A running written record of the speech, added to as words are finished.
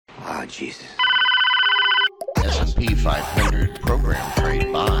Jesus. S&P 500 program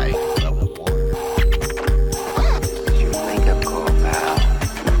trade buy level 1. It's your wake-up call, pal.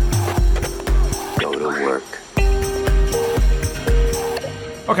 Go to work.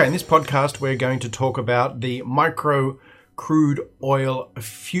 Okay, in this podcast, we're going to talk about the micro crude oil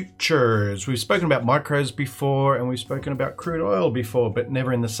futures. We've spoken about micros before and we've spoken about crude oil before, but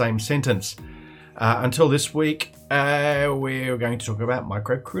never in the same sentence. Until this week, we're going to talk about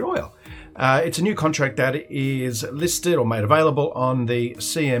micro crude oil. It's a new contract that is listed or made available on the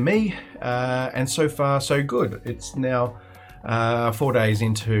CME, and so far so good. It's now 4 days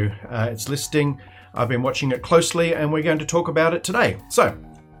into its listing. I've been watching it closely and we're going to talk about it today. So,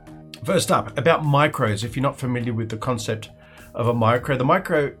 first up, about micros. If you're not familiar with the concept of a micro, the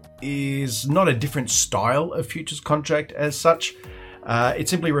micro is not a different style of futures contract as such. It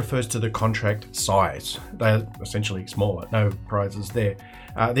simply refers to the contract size. They're essentially smaller, no prizes there.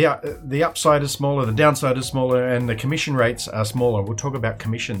 The upside is smaller, the downside is smaller, and the commission rates are smaller. We'll talk about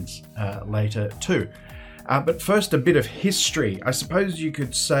commissions later too. But first, a bit of history. I suppose you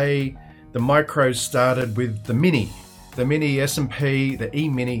could say the micros started with the mini S&P, the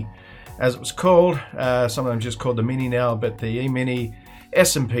E-mini, as it was called. Sometimes just called the mini now, but the E-mini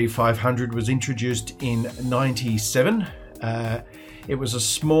S&P 500 was introduced in 97. It was a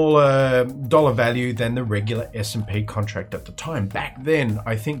smaller dollar value than the regular S&P contract at the time. Back then,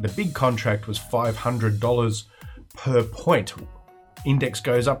 I think the big contract was $500 per point. Index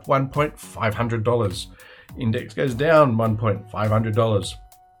goes up 1 point, $500. Index goes down 1 point, $500.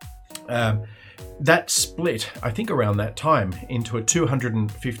 That split, I think around that time, into a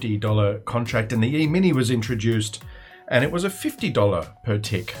 $250 contract, and the E-mini was introduced, and it was a $50 per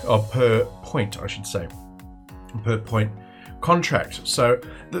tick, or per point, I should say, per point contract. So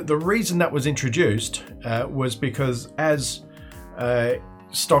the reason that was introduced was because as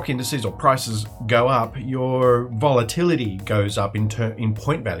stock indices or prices go up, your volatility goes up in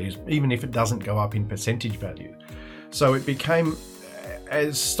point values, even if it doesn't go up in percentage value. So it became,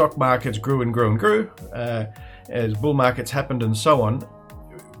 as stock markets grew and grew and grew, as bull markets happened and so on,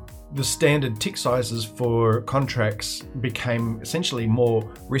 the standard tick sizes for contracts became essentially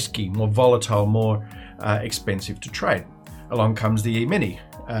more risky, more volatile, more expensive to trade. Along comes the E-mini,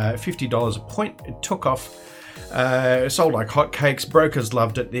 $50 a point. It took off, sold like hotcakes. Brokers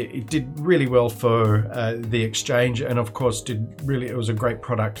loved it. It did really well for the exchange, and of course, it was a great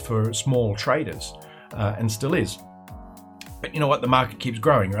product for small traders, and still is. But you know what? The market keeps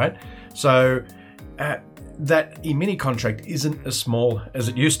growing, right? So that E-mini contract isn't as small as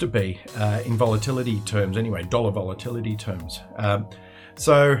it used to be in volatility terms, anyway, dollar volatility terms.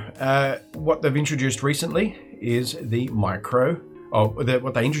 So what they've introduced recently is the micro,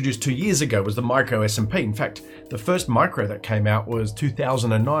 what they introduced 2 years ago was the micro S&P. In fact, the first micro that came out was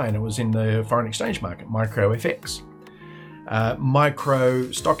 2009. It was in the foreign exchange market, micro FX.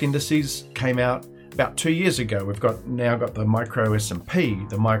 Micro stock indices came out about 2 years ago. We've now got the micro S&P,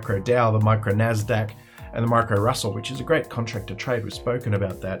 the micro Dow, the micro Nasdaq, and the micro Russell, which is a great contract to trade. We've spoken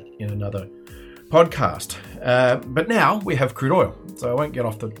about that in another podcast. But now we have crude oil. So I won't get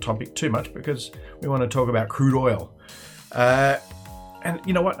off the topic too much because we want to talk about crude oil. And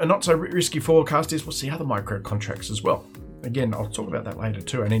you know what? A not so risky forecast is we'll see other micro contracts as well. Again, I'll talk about that later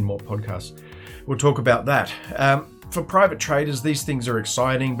too. I need more podcasts. We'll talk about that. For private traders, these things are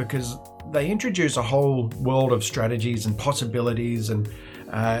exciting because they introduce a whole world of strategies and possibilities, and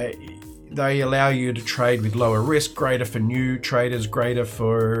they allow you to trade with lower risk, greater for new traders, greater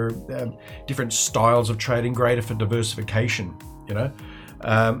for different styles of trading, greater for diversification, you know.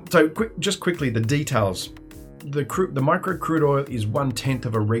 So quickly, the details. The micro crude oil is 1/10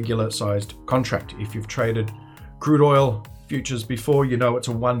 of a regular sized contract. If you've traded crude oil futures before, you know it's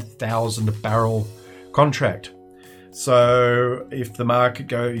a 1,000 barrel contract. So if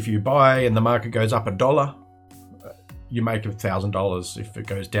you buy and the market goes up $1, you make $1,000. If it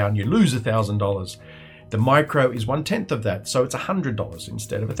goes down, you lose $1,000. The micro is 1/10 of that, so it's $100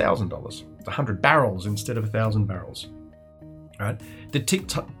 instead of $1,000. It's 100 barrels instead of 1,000 barrels. Right? The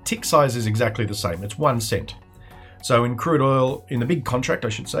tick size is exactly the same. It's 1 cent. So in crude oil, in the big contract, I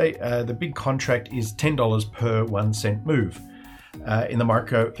should say, the big contract is $10 per 1 cent move. In the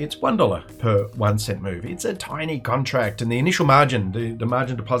micro, it's $1 per 1 cent move. It's a tiny contract, and the initial margin, the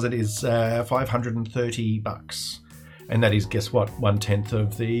margin deposit is $530. And that is, guess what, 1/10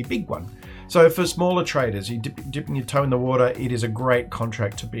 of the big one. So for smaller traders, you dipping your toe in the water, it is a great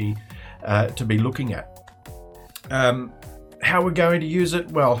contract to be looking at. How we're going to use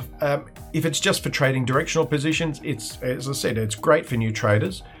it? Well, if it's just for trading directional positions, it's, as I said, it's great for new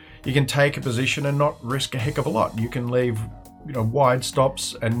traders. You can take a position and not risk a heck of a lot. You can leave wide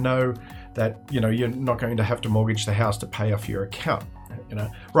stops and know that you're not going to have to mortgage the house to pay off your account.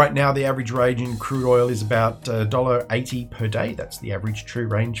 Right now the average range in crude oil is about $1.80 per day. That's the average true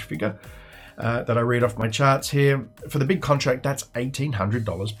range figure that I read off my charts here. For the big contract, that's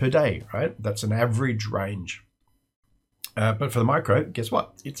 $1,800 per day, right? That's an average range. But for the micro, guess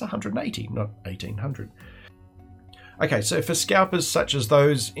what? It's 180, not 1,800. Okay, so for scalpers such as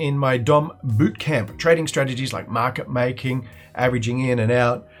those in my DOM bootcamp, trading strategies like market making, averaging in and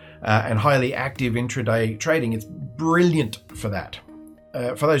out, and highly active intraday trading, it's brilliant for that.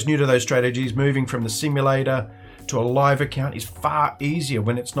 For those new to those strategies, moving from the simulator to a live account is far easier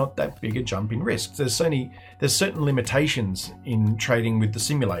when it's not that big a jump in risk. There's certain limitations in trading with the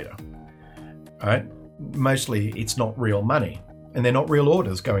simulator, right? Mostly it's not real money, and they're not real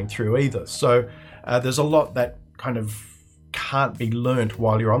orders going through either. So there's a lot that kind of can't be learnt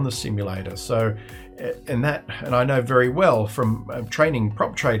while you're on the simulator. So, and I know very well from training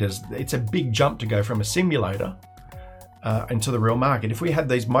prop traders, it's a big jump to go from a simulator into the real market. If we had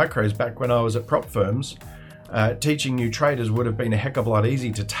these micros back when I was at prop firms, teaching new traders would have been a heck of a lot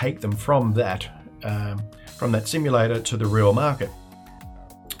easier to take them from that simulator to the real market.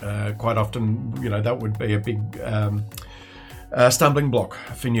 Quite often, that would be a big stumbling block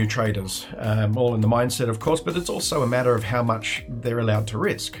for new traders, all in the mindset, of course, but it's also a matter of how much they're allowed to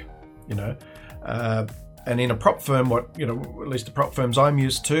risk, and in a prop firm, at least the prop firms I'm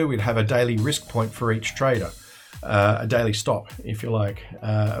used to, we'd have a daily risk point for each trader, a daily stop, if you like,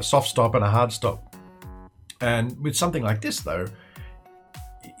 a soft stop and a hard stop. And with something like this, though,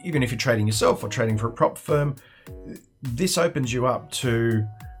 even if you're trading yourself or trading for a prop firm, this opens you up to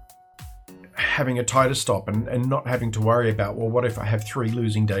having a tighter stop and not having to worry about, well, what if I have 3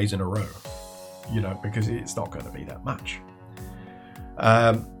 losing days in a row? Because it's not going to be that much.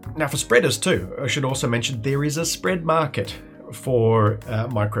 Now for spreaders too, I should also mention there is a spread market for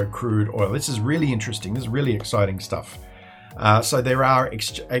micro crude oil. This is really interesting. This is really exciting stuff. So there are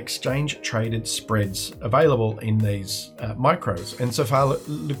exchange traded spreads available in these micros, and so far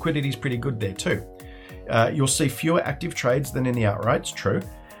liquidity is pretty good there too. You'll see fewer active trades than in the outrights, true,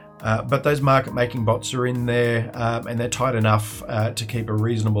 but those market making bots are in there, and they're tight enough to keep a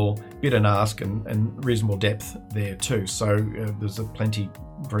reasonable bid and ask and reasonable depth there too. So there's plenty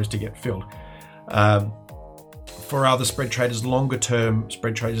for us to get filled. For other spread traders, longer term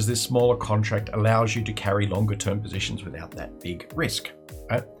spread traders, this smaller contract allows you to carry longer term positions without that big risk,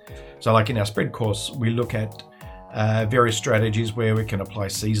 right? So like in our spread course, we look at various strategies where we can apply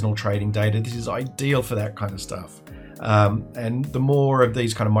seasonal trading data. This is ideal for that kind of stuff. And the more of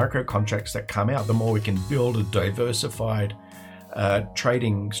these kind of micro contracts that come out, the more we can build a diversified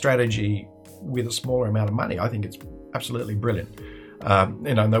trading strategy with a smaller amount of money. I think it's absolutely brilliant.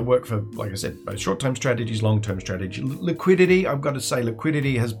 And they work for, like I said, both short-term strategies, long-term strategy. Liquidity, I've got to say,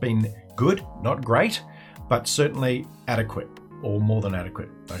 liquidity has been good, not great, but certainly adequate, or more than adequate,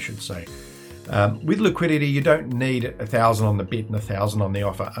 I should say. With liquidity, you don't need 1,000 on the bid and 1,000 on the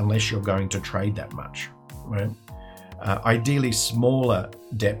offer unless you're going to trade that much, right? Ideally, smaller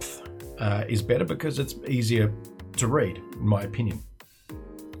depth is better because it's easier to read, in my opinion,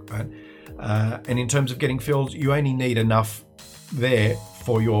 right? And in terms of getting fills, you only need enough there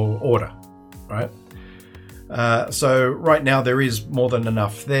for your order, right? So right now there is more than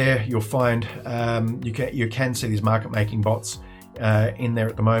enough there. You'll find you can see these market making bots in there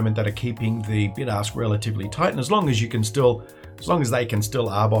at the moment that are keeping the bid ask relatively tight, and as long as they can still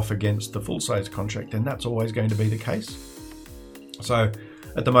arb off against the full size contract, then that's always going to be the case. So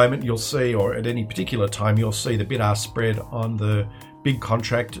at the moment you'll see, or at any particular time, you'll see the bid ask spread on the big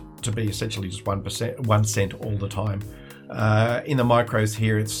contract to be essentially just 1 cent all the time. In the micros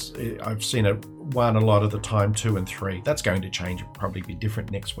here, I've seen it 1 a lot of the time, 2 and 3. That's going to change. It'll probably be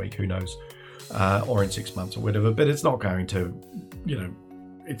different next week, who knows, or in 6 months or whatever. But it's not going to,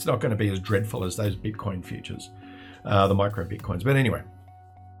 it's not going to be as dreadful as those Bitcoin futures, the micro Bitcoins. But anyway,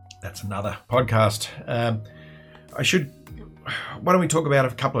 that's another podcast. Why don't we talk about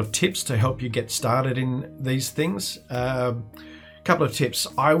a couple of tips to help you get started in these things? Couple of tips.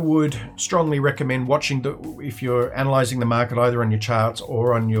 I would strongly recommend watching if you're analyzing the market either on your charts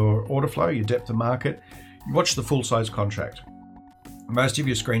or on your order flow, your depth of market, watch the full size contract. Most of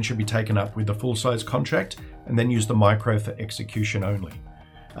your screen should be taken up with the full size contract, and then use the micro for execution only.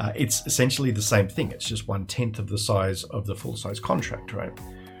 It's essentially the same thing. It's just 1/10 of the size of the full size contract, right?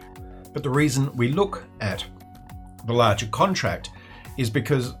 But the reason we look at the larger contract is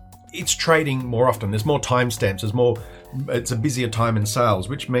because it's trading more often. There's more timestamps. It's a busier time in sales,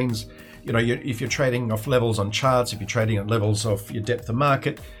 which means, if you're trading off levels on charts, if you're trading at levels of your depth of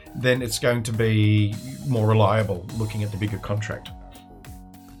market, then it's going to be more reliable looking at the bigger contract.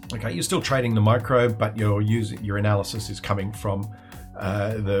 Okay, you're still trading the micro, but your analysis is coming from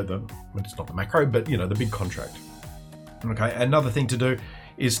it's not the macro, but the big contract. Okay, another thing to do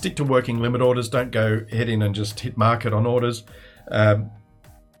is stick to working limit orders. Don't go head in and just hit market on orders.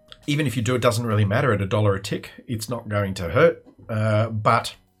 Even if you do, it doesn't really matter at $1 a tick. It's not going to hurt.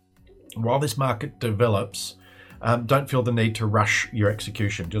 But while this market develops, don't feel the need to rush your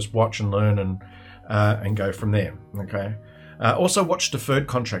execution. Just watch and learn and go from there. Okay. Also watch deferred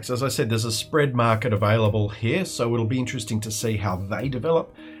contracts. As I said, there's a spread market available here, so it'll be interesting to see how they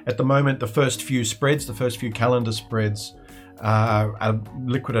develop. At the moment, the first few calendar spreads are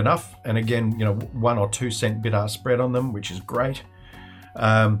liquid enough, and again, 1 or 2 cent bid-ask spread on them, which is great.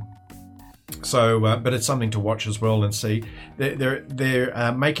 But it's something to watch as well and see.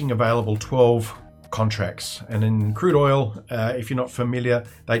 They're making available 12 contracts, and in crude oil, if you're not familiar,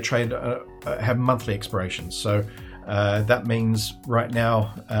 they trade have monthly expirations. So that means right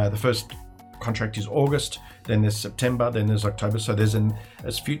now the first contract is August, then there's September, then there's October. So there's a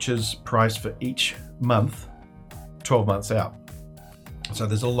futures price for each month, 12 months out. So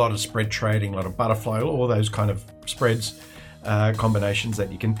there's a lot of spread trading, a lot of butterfly, all those kind of spreads combinations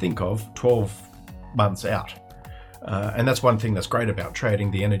that you can think of 12 months out. And that's one thing that's great about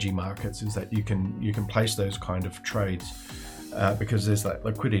trading the energy markets, is that you can place those kind of trades because there's that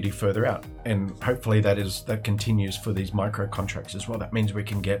liquidity further out, and hopefully that continues for these micro contracts as well. That means we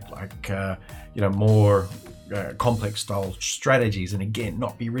can get more complex style strategies, and again,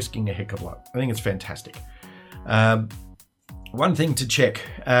 not be risking a heck of a lot. I think it's fantastic. One thing to check,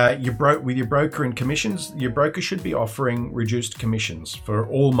 with your broker and commissions, your broker should be offering reduced commissions for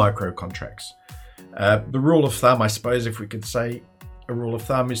all micro contracts. The rule of thumb, I suppose, if we could say a rule of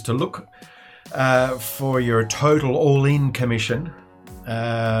thumb, is to look for your total all-in commission.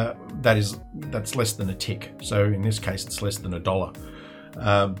 That's less than a tick. So in this case, it's less than $1.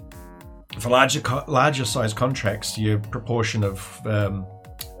 For larger size contracts, your proportion of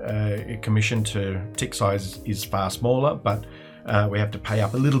commission to tick size is far smaller, but we have to pay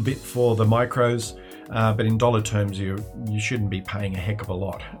up a little bit for the micros. But in dollar terms, you shouldn't be paying a heck of a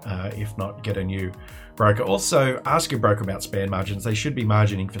lot. If not, get a new broker. Also, ask your broker about span margins. They should be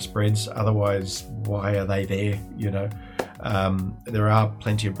margining for spreads. Otherwise, why are they there? There are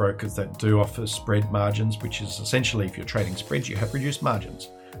plenty of brokers that do offer spread margins, which is essentially, if you're trading spreads, you have reduced margins.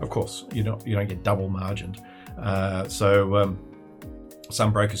 Of course, you don't get double margined.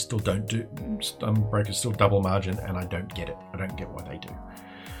 Some brokers still don't do. Some brokers still double margin, and I don't get it. I don't get why they do.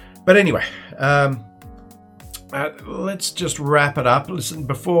 But anyway. Let's just wrap it up. Listen,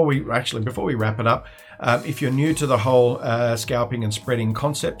 before we wrap it up, if you're new to the whole scalping and spreading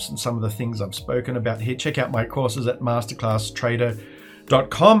concepts and some of the things I've spoken about here, check out my courses at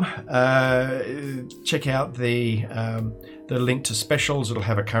masterclasstrader.com. Check out the link to specials. It'll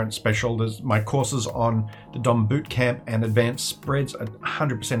have a current special. There's my courses on the DOM Bootcamp and advanced spreads are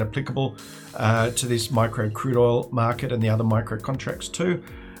 100% applicable to this micro crude oil market and the other micro contracts too.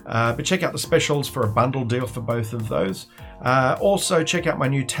 But check out the specials for a bundle deal for both of those. Also, check out my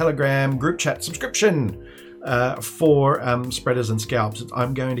new Telegram group chat subscription for spreaders and scalps.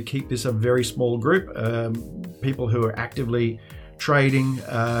 I'm going to keep this a very small group, people who are actively trading,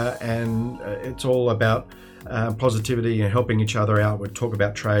 and it's all about positivity and helping each other out. We'll talk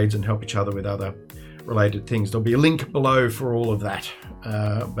about trades and help each other with other related things. There'll be a link below for all of that,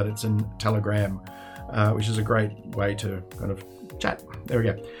 but it's in Telegram, which is a great way to kind of chat. There we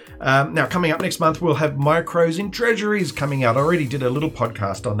go. Now, coming up next month, we'll have micros in treasuries coming out. I already did a little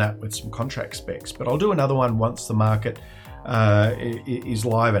podcast on that with some contract specs, but I'll do another one once the market is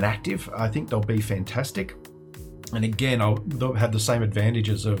live and active. I think they'll be fantastic. And again, they'll have the same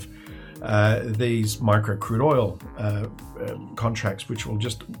advantages of these micro crude oil contracts, which will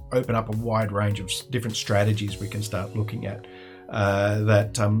just open up a wide range of different strategies we can start looking at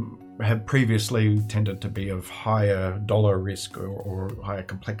that have previously tended to be of higher dollar risk or higher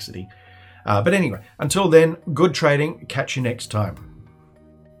complexity. But anyway, until then, good trading. Catch you next time.